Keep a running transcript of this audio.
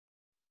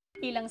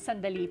Ilang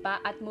sandali pa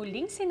at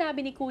muling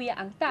sinabi ni Kuya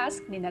ang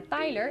task ni na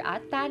Tyler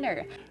at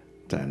Tanner.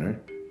 Tanner,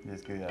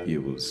 Yes, Kuya. you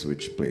will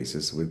switch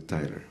places with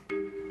Tyler.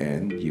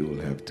 And you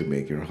will have to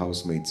make your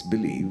housemates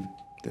believe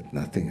that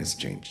nothing has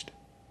changed.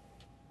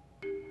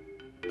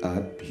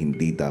 At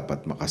hindi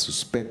dapat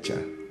makasuspecha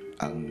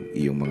ang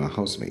iyong mga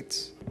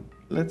housemates.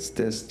 Let's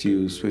test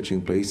you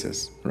switching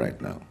places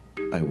right now.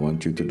 I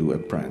want you to do a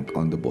prank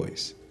on the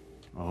boys.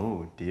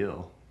 Oh,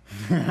 deal.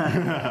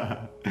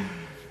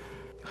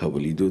 How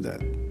will you do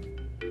that?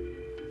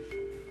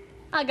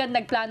 Agad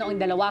nagplano ang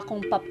dalawa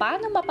kung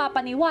paano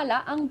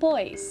mapapaniwala ang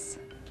boys.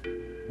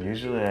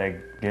 Usually I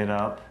get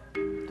up,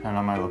 turn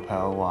on my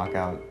lapel, walk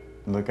out,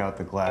 look out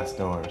the glass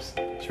doors.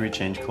 Should we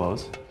change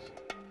clothes?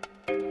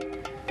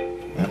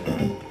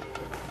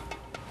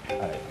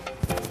 Alright,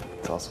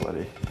 it's all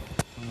sweaty.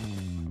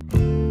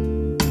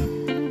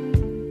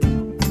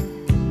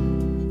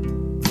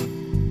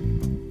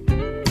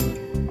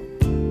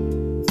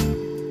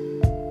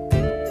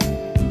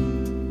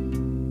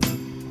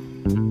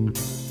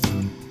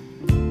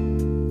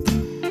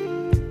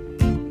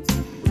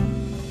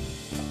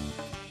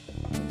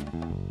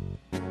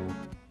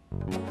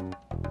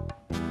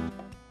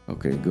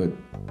 Okay, good.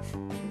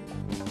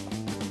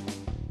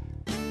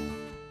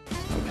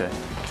 Okay,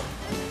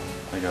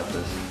 I got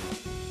this.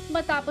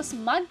 Matapos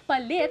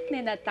magpalit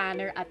ni na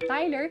Tanner at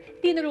Tyler,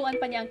 tinuruan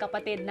pa niya ang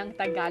kapatid ng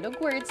Tagalog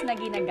words na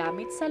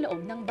ginagamit sa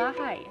loob ng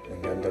bahay.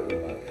 Maganda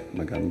umaga.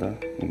 Maganda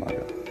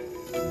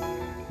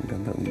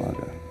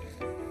umaga.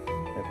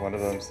 If one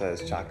of them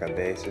says chaka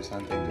base or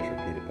something, just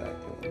repeat it back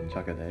to them.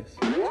 Chaka base?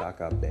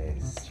 Chaka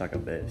base. Chaka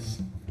base.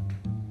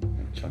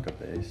 Chaka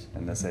base.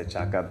 And they say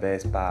chaka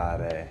base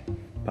pare.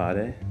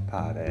 Pare?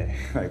 Pare.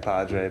 Like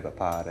padre, but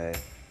pare.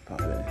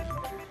 Pare.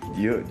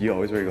 Do you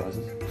always wear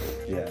glasses?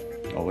 Yeah.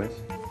 Always?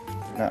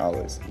 Not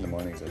always. In the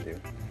mornings I do.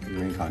 You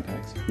wearing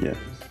contacts? Yes.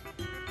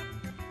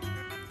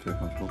 Feel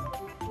comfortable?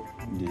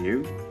 Do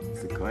you?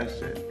 It's the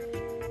question.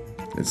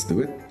 Let's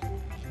do it.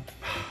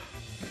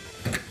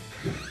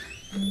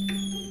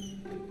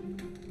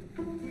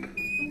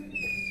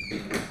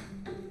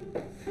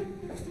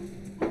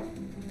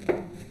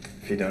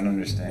 If you don't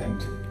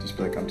understand, just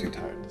be like, I'm too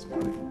tired this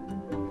morning.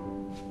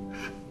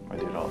 I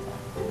do it all the time.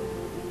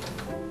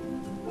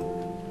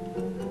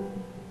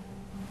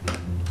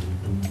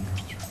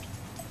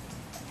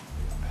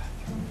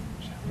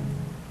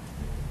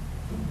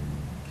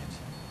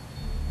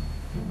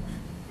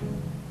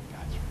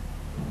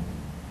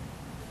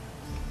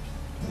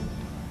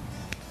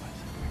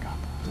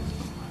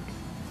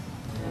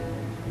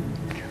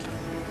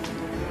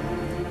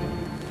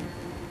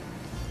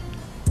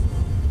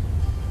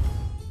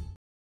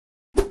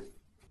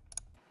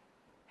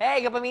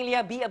 Hey,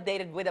 kapamilya! Be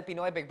updated with the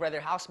Pinoy Big Brother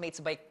housemates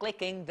by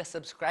clicking the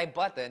subscribe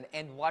button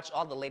and watch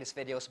all the latest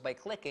videos by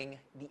clicking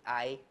the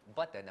I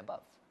button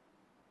above.